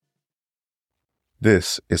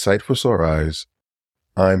This is Sight for Sore Eyes.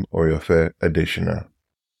 I'm Oriofe Adeshina.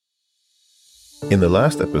 In the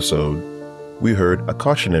last episode, we heard a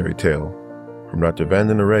cautionary tale from Dr.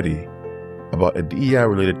 Vandana Reddy about a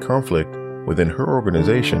DEI-related conflict within her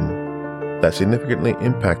organization that significantly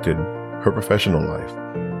impacted her professional life.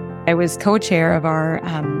 I was co-chair of our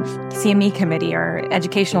CME committee, our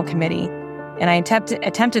educational committee, and I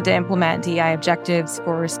attempted to implement DEI objectives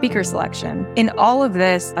for speaker selection. In all of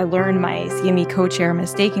this, I learned my CME co-chair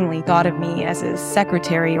mistakenly thought of me as his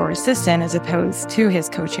secretary or assistant as opposed to his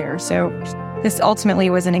co-chair. So this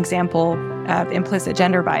ultimately was an example of implicit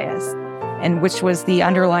gender bias, and which was the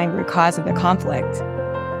underlying root cause of the conflict.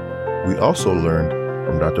 We also learned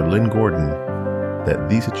from Dr. Lynn Gordon that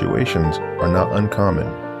these situations are not uncommon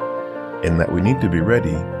and that we need to be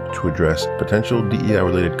ready to address potential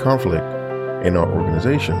DEI-related conflict in our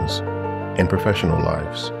organizations and professional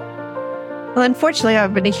lives. Well, unfortunately,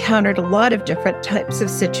 I've encountered a lot of different types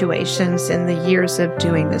of situations in the years of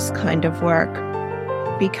doing this kind of work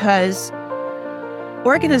because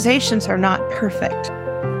organizations are not perfect.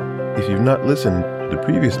 If you've not listened to the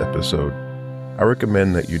previous episode, I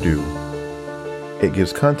recommend that you do. It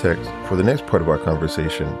gives context for the next part of our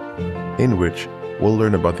conversation, in which we'll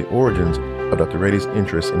learn about the origins of Dr. Reddy's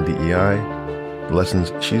interest in DEI, the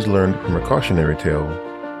lessons she's learned from her cautionary tale,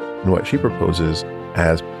 and what she proposes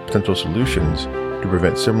as potential solutions to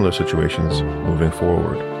prevent similar situations moving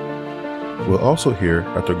forward. We'll also hear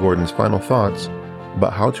Dr. Gordon's final thoughts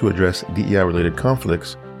about how to address DEI-related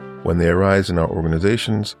conflicts when they arise in our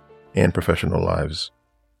organizations and professional lives.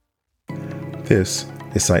 This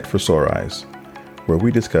is Sight for Sore Eyes, where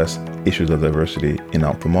we discuss issues of diversity in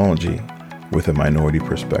ophthalmology with a minority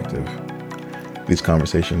perspective. These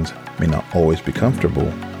conversations may not always be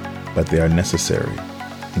comfortable, but they are necessary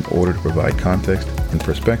in order to provide context and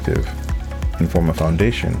perspective and form a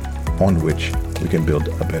foundation on which we can build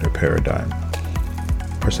a better paradigm.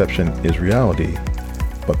 Perception is reality,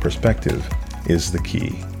 but perspective is the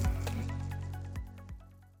key.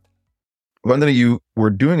 Vandana, you were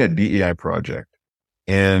doing a DEI project,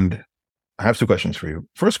 and I have two questions for you.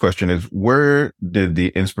 First question is, where did the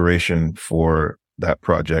inspiration for that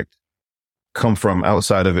project come from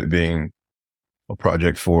outside of it being a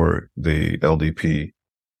project for the LDP?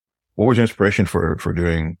 What was your inspiration for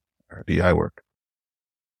doing DEI work?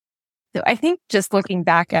 So I think just looking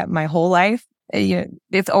back at my whole life,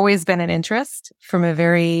 it's always been an interest from a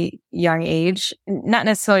very young age, not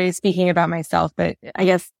necessarily speaking about myself, but I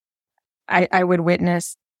guess I would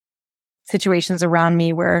witness situations around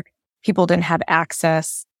me where people didn't have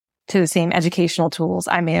access to the same educational tools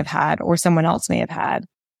I may have had or someone else may have had.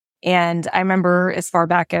 And I remember as far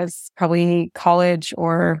back as probably college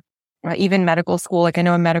or even medical school, like I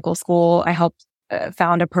know in medical school, I helped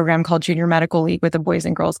found a program called Junior Medical League with the Boys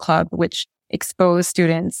and Girls Club, which exposed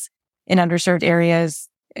students in underserved areas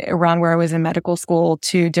around where I was in medical school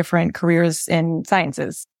to different careers in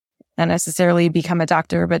sciences. Not necessarily become a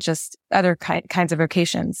doctor, but just other kinds of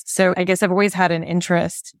vocations. So I guess I've always had an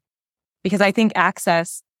interest because I think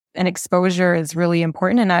access and exposure is really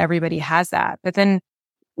important and not everybody has that. But then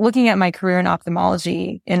looking at my career in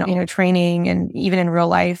ophthalmology and, training and even in real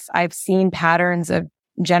life, I've seen patterns of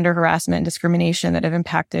gender harassment and discrimination that have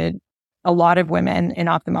impacted a lot of women in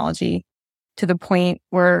ophthalmology to the point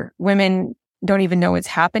where women don't even know it's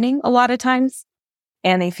happening a lot of times.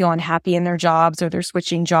 And they feel unhappy in their jobs or they're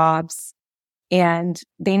switching jobs and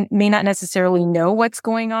they may not necessarily know what's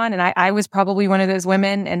going on. And I was probably one of those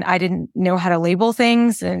women and I didn't know how to label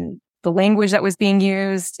things and the language that was being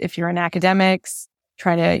used. If you're in academics,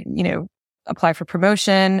 trying to, apply for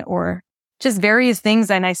promotion or just various things.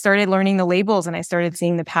 And I started learning the labels and I started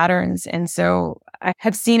seeing the patterns. And so I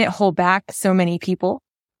have seen it hold back so many people.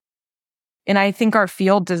 And I think our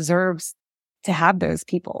field deserves to have those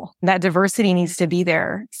people. That diversity needs to be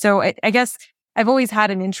there. So I guess I've always had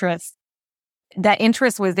an interest. That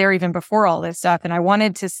interest was there even before all this stuff. And I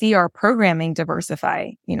wanted to see our programming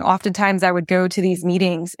diversify. Oftentimes I would go to these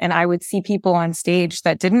meetings and I would see people on stage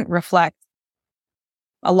that didn't reflect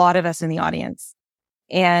a lot of us in the audience.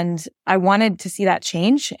 And I wanted to see that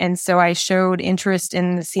change. And so I showed interest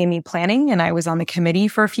in the CME planning and I was on the committee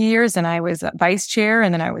for a few years and I was vice chair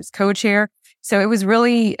and then I was co-chair. So it was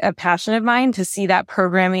really a passion of mine to see that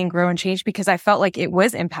programming grow and change because I felt like it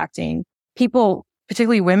was impacting people,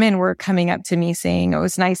 particularly women were coming up to me saying, oh,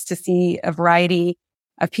 it's nice to see a variety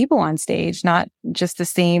of people on stage, not just the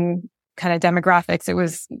same kind of demographics. It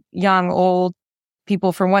was young, old,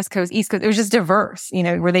 people from West Coast, East Coast. It was just diverse,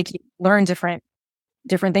 where they could learn different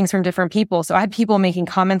things from different people. So I had people making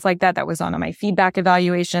comments like that was on my feedback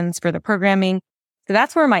evaluations for the programming. So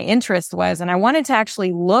that's where my interest was. And I wanted to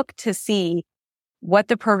actually look to see what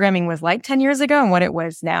the programming was like 10 years ago and what it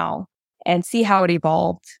was now, and see how it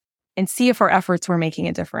evolved and see if our efforts were making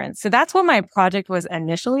a difference. So that's what my project was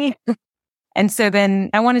initially. And so then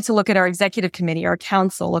I wanted to look at our executive committee, our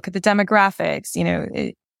council, look at the demographics,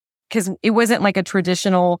 because it wasn't like a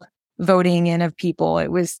traditional voting in of people.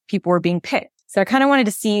 It was people were being picked. So I kind of wanted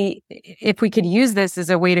to see if we could use this as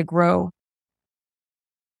a way to grow.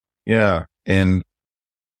 Yeah. And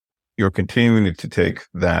you're continuing to take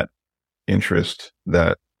that interest,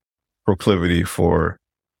 that proclivity for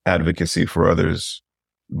advocacy for others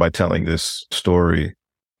by telling this story.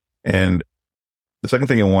 And the second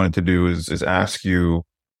thing I wanted to do is ask you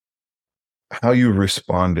how you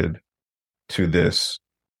responded to this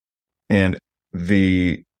and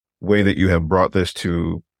the way that you have brought this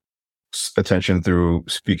to attention through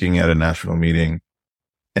speaking at a national meeting,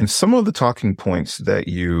 and some of the talking points that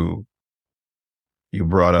you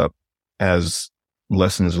brought up as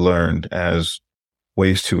lessons learned, as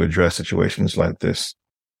ways to address situations like this.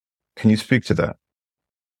 Can you speak to that?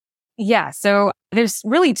 Yeah. So there's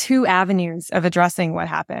really two avenues of addressing what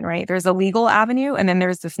happened, right? There's a legal avenue and then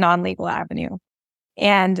there's this non-legal avenue.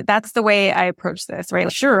 And that's the way I approach this, right?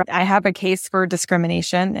 Sure, I have a case for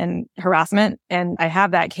discrimination and harassment, and I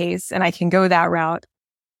have that case and I can go that route.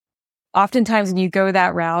 Oftentimes when you go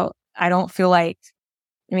that route, I don't feel like,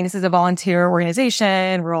 this is a volunteer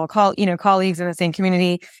organization. We're all colleagues in the same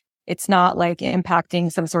community. It's not like impacting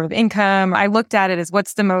some sort of income. I looked at it as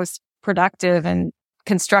what's the most productive and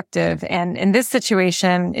constructive. And in this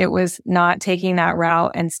situation, it was not taking that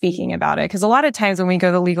route and speaking about it. Because a lot of times when we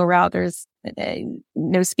go the legal route, there's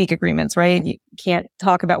no speak agreements, right? You can't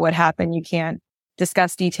talk about what happened. You can't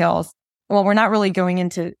discuss details. Well, we're not really going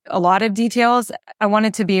into a lot of details. I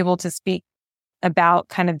wanted to be able to speak about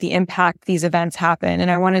kind of the impact these events happen. And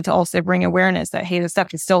I wanted to also bring awareness that, hey, this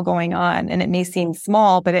stuff is still going on. And it may seem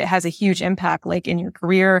small, but it has a huge impact, like in your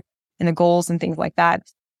career and the goals and things like that.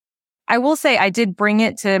 I will say I did bring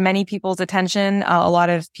it to many people's attention, a lot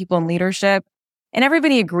of people in leadership, and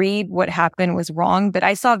everybody agreed what happened was wrong, but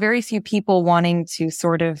I saw very few people wanting to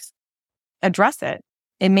sort of address it.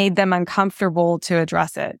 It made them uncomfortable to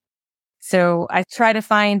address it. So I try to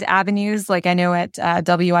find avenues, like I know at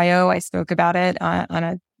WIO, I spoke about it on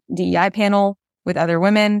a DEI panel with other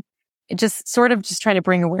women. It just try to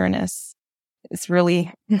bring awareness. It's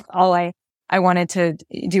really all I wanted to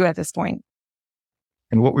do at this point.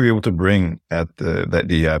 And what were you able to bring at that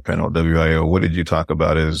DEI panel, WIO? What did you talk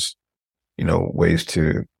about as, ways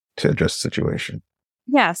to address the situation?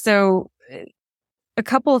 Yeah. So a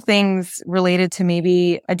couple of things related to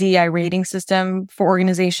maybe a DEI rating system for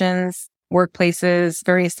organizations, workplaces,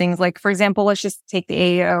 various things. Like, for example, let's just take the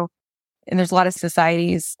AAO. And there's a lot of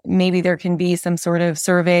societies. Maybe there can be some sort of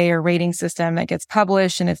survey or rating system that gets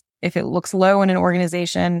published. And if it looks low in an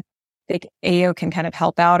organization, the AAO can kind of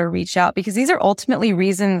help out or reach out, because these are ultimately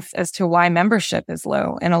reasons as to why membership is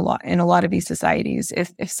low in a lot of these societies.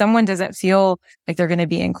 If someone doesn't feel like they're going to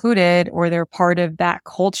be included, or they're part of that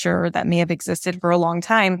culture that may have existed for a long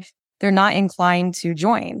time, they're not inclined to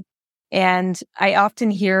join. And I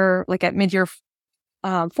often hear, like at mid-year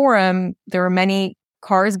forum, there were many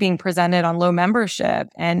cars being presented on low membership,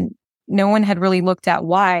 and no one had really looked at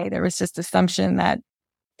why. There was just assumption that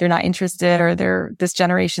they're not interested, or this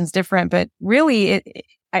generation's different. But really,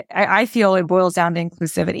 I feel it boils down to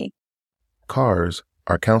inclusivity. CARs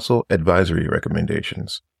are Council Advisory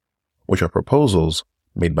Recommendations, which are proposals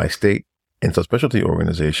made by state and subspecialty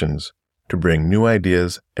organizations to bring new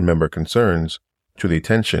ideas and member concerns to the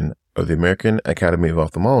attention of the American Academy of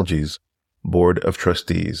Ophthalmology's Board of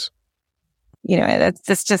Trustees.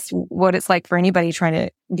 That's just what it's like for anybody trying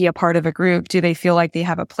to be a part of a group. Do they feel like they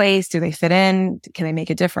have a place? Do they fit in? Can they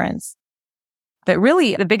make a difference? But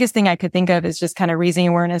really, the biggest thing I could think of is just kind of raising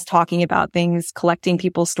awareness, talking about things, collecting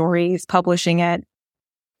people's stories, publishing it,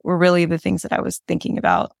 were really the things that I was thinking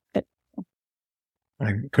about.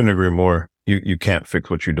 I couldn't agree more. You can't fix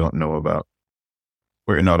what you don't know about,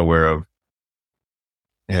 or you're not aware of.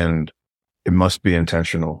 And it must be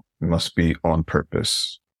intentional. It must be on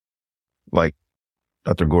purpose. Like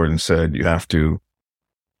Dr. Gordon said, you have to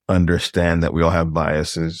understand that we all have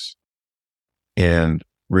biases and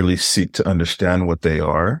really seek to understand what they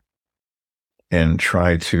are and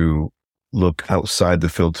try to look outside the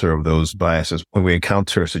filter of those biases when we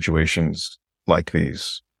encounter situations like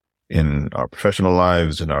these in our professional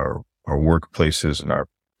lives, in our workplaces, in our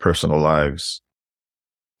personal lives.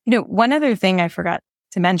 One other thing I forgot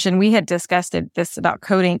to mention, we had discussed this about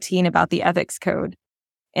Code 18, about the ethics code,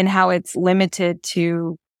 and how it's limited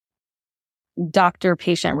to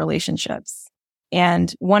doctor-patient relationships.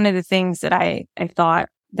 And one of the things that I thought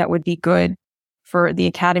that would be good for the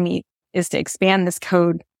academy is to expand this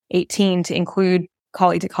code 18 to include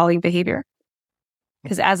colleague to colleague behavior.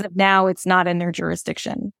 Because as of now, it's not in their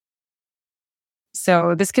jurisdiction.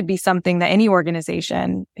 So this could be something that any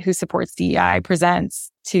organization who supports DEI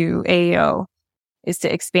presents to AAO, is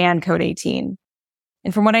to expand Code 18.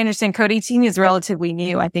 And from what I understand, Code 18 is relatively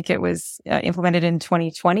new. I think it was implemented in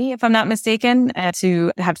 2020, if I'm not mistaken,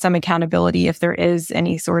 to have some accountability if there is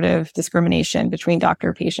any sort of discrimination between doctor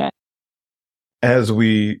and patient. As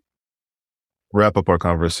we wrap up our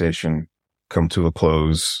conversation, come to a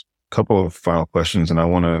close, a couple of final questions, and I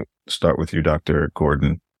want to start with you, Dr.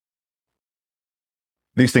 Gordon.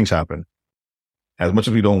 These things happen. As much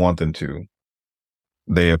as we don't want them to,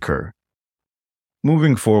 they occur.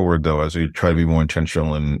 Moving forward, though, as we try to be more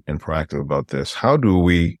intentional and proactive about this, how do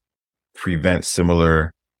we prevent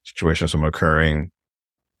similar situations from occurring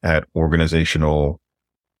at organizational,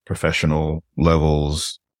 professional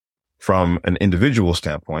levels from an individual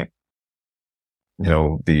standpoint? You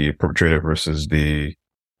know, the perpetrator versus the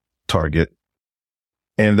target,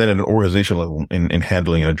 and then at an organizational level in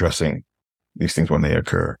handling and addressing these things when they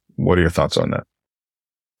occur. What are your thoughts on that?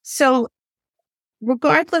 So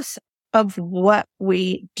regardless of what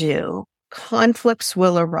we do, conflicts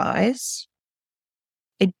will arise.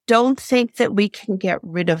 I don't think that we can get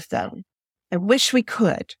rid of them. I wish we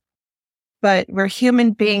could, but we're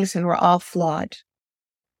human beings and we're all flawed.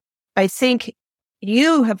 I think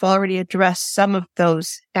you have already addressed some of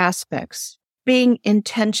those aspects. Being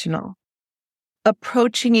intentional,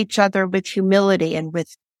 approaching each other with humility and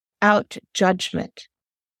without judgment,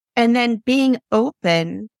 and then being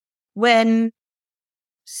open when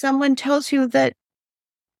someone tells you that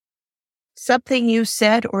something you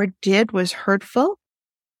said or did was hurtful,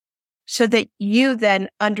 so that you then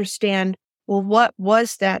understand, well, what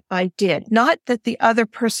was that I did? Not that the other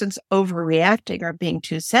person's overreacting or being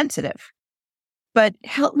too sensitive, but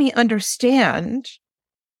help me understand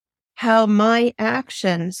how my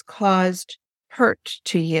actions caused hurt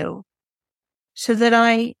to you so that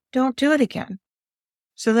I don't do it again,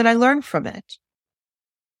 so that I learn from it.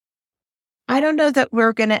 I don't know that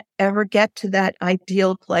we're going to ever get to that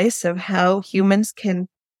ideal place of how humans can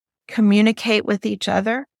communicate with each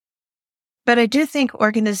other. But I do think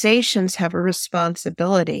organizations have a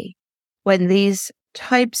responsibility when these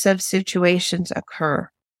types of situations occur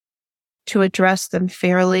to address them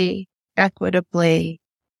fairly, equitably,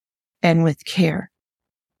 and with care.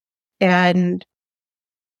 And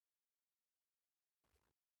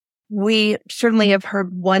we certainly have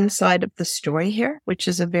heard one side of the story here, which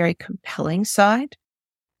is a very compelling side.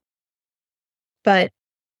 But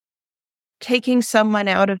taking someone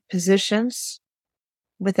out of positions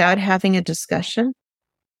without having a discussion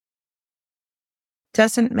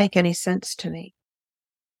doesn't make any sense to me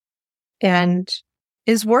and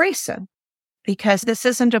is worrisome, because this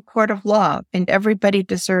isn't a court of law and everybody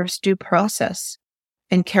deserves due process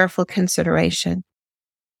and careful consideration.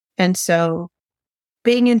 And so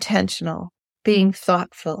being intentional, being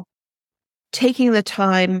thoughtful, taking the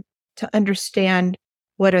time to understand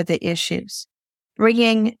what are the issues,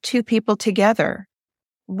 bringing two people together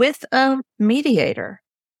with a mediator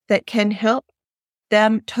that can help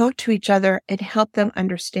them talk to each other and help them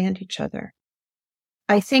understand each other,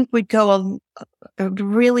 I think would go a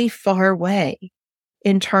really far way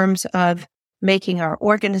in terms of making our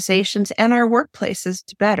organizations and our workplaces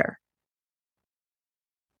better.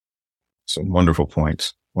 Some wonderful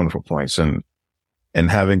points. And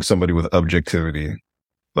having somebody with objectivity,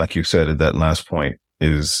 like you said at that last point,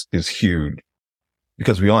 is huge,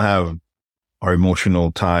 because we all have our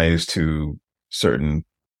emotional ties to certain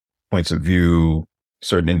points of view,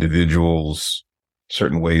 certain individuals,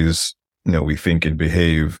 certain ways, we think and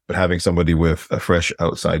behave, but having somebody with a fresh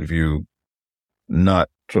outside view, not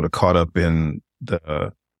sort of caught up in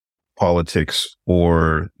the politics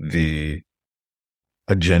or the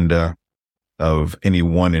agenda of any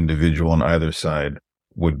one individual on either side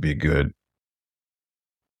would be good.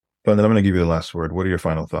 But then I'm going to give you the last word. What are your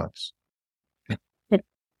final thoughts?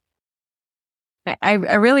 I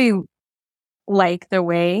really like the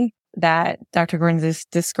way that Dr. Gordon has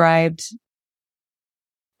described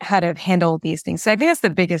how to handle these things. So I think that's the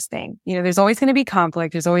biggest thing. There's always going to be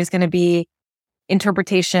conflict. There's always going to be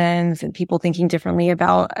interpretations and people thinking differently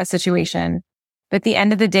about a situation. But at the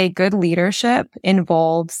end of the day, good leadership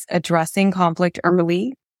involves addressing conflict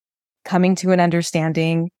early, coming to an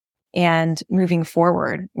understanding, and moving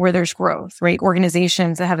forward where there's growth, right?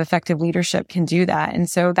 Organizations that have effective leadership can do that. And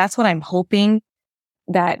so that's what I'm hoping,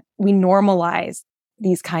 that we normalize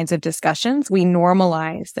these kinds of discussions. We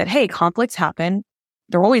normalize that, hey, conflicts happen.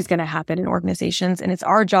 They're always going to happen in organizations. And it's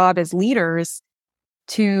our job as leaders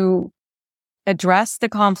to address the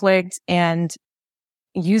conflict and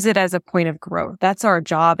use it as a point of growth. That's our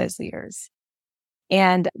job as leaders.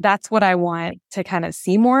 And that's what I want to kind of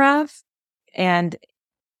see more of. And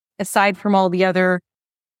aside from all the other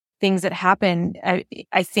things that happen,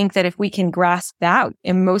 I think that if we can grasp that,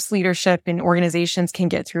 and most leadership in organizations can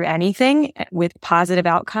get through anything with positive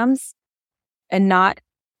outcomes and not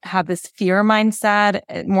have this fear mindset,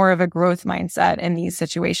 more of a growth mindset in these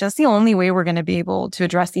situations. That's the only way we're going to be able to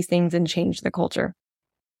address these things and change the culture.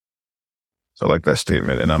 So I like that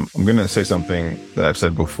statement. And I'm going to say something that I've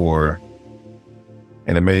said before,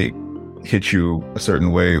 and it may hit you a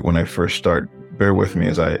certain way when I first start. Bear with me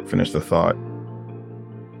as I finish the thought.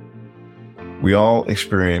 We all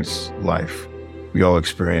experience life. We all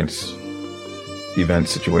experience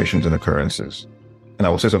events, situations, and occurrences. And I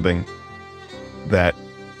will say something that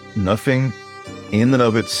nothing in and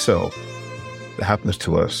of itself that happens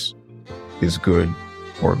to us is good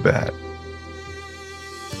or bad.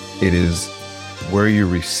 It is where you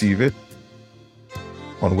receive it,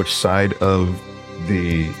 on which side of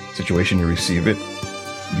the situation you receive it,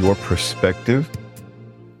 your perspective,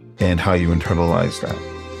 and how you internalize that.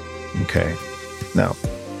 Okay. Now,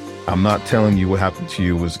 I'm not telling you what happened to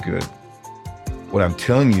you was good. What I'm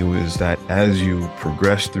telling you is that as you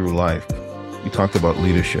progress through life, you talked about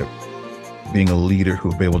leadership, being a leader who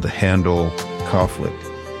will be able to handle conflict,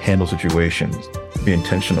 handle situations, be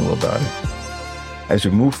intentional about it. As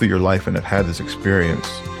you move through your life and have had this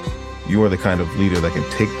experience, you are the kind of leader that can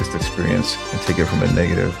take this experience and take it from a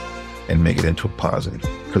negative and make it into a positive.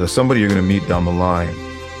 Because as somebody you're going to meet down the line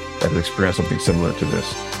that has experienced something similar to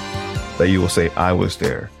this, that you will say, I was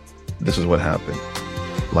there. This is what happened.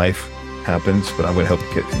 Life happens, but I'm going to help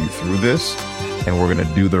get you through this. And we're going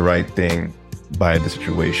to do the right thing by the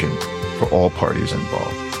situation for all parties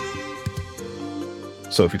involved.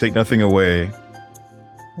 So if you take nothing away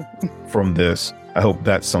from this, I hope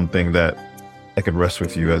that's something that I could rest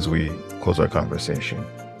with you as we close our conversation.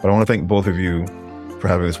 But I want to thank both of you for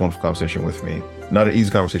having this wonderful conversation with me. Not an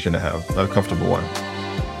easy conversation to have, not a comfortable one,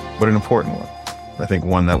 but an important one. I think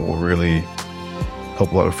one that will really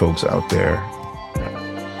help a lot of folks out there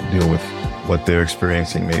deal with what they're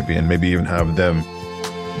experiencing maybe, and maybe even have them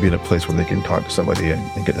be in a place where they can talk to somebody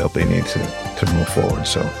and get the help they need to move forward.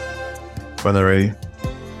 So, Vandana Reddy,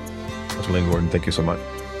 Dr. Lynn Gordon, thank you so much.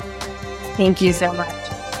 Thank you so much.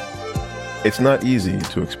 It's not easy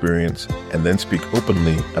to experience and then speak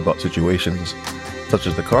openly about situations such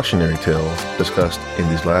as the cautionary tale discussed in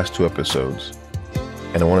these last two episodes.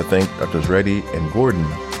 And I want to thank Drs. Reddy and Gordon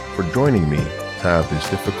for joining me to have this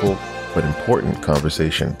difficult but important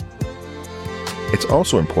conversation. It's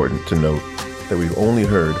also important to note that we've only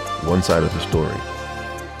heard one side of the story,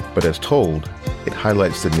 but as told, it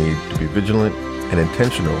highlights the need to be vigilant and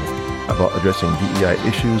intentional about addressing DEI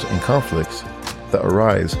issues and conflicts that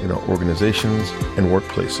arise in our organizations and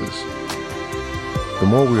workplaces. The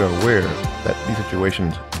more we are aware that these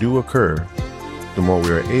situations do occur, the more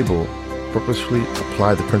we are able to purposefully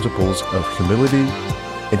apply the principles of humility,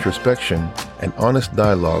 introspection, and honest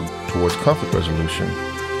dialogue towards conflict resolution.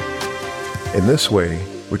 In this way,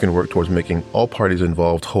 we can work towards making all parties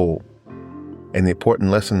involved whole, and the important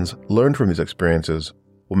lessons learned from these experiences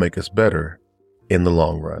will make us better in the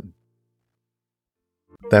long run.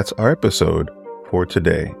 That's our episode for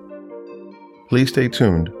today. Please stay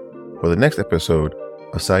tuned for the next episode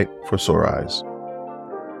of Sight for Sore Eyes.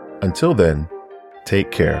 Until then,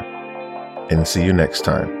 take care and see you next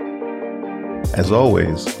time. As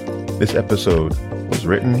always, this episode was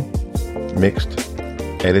written, mixed,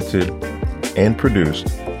 edited, and produced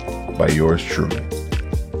by yours truly.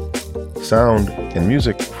 Sound and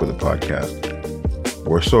music for the podcast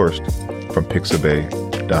were sourced from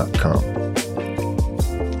pixabay.com.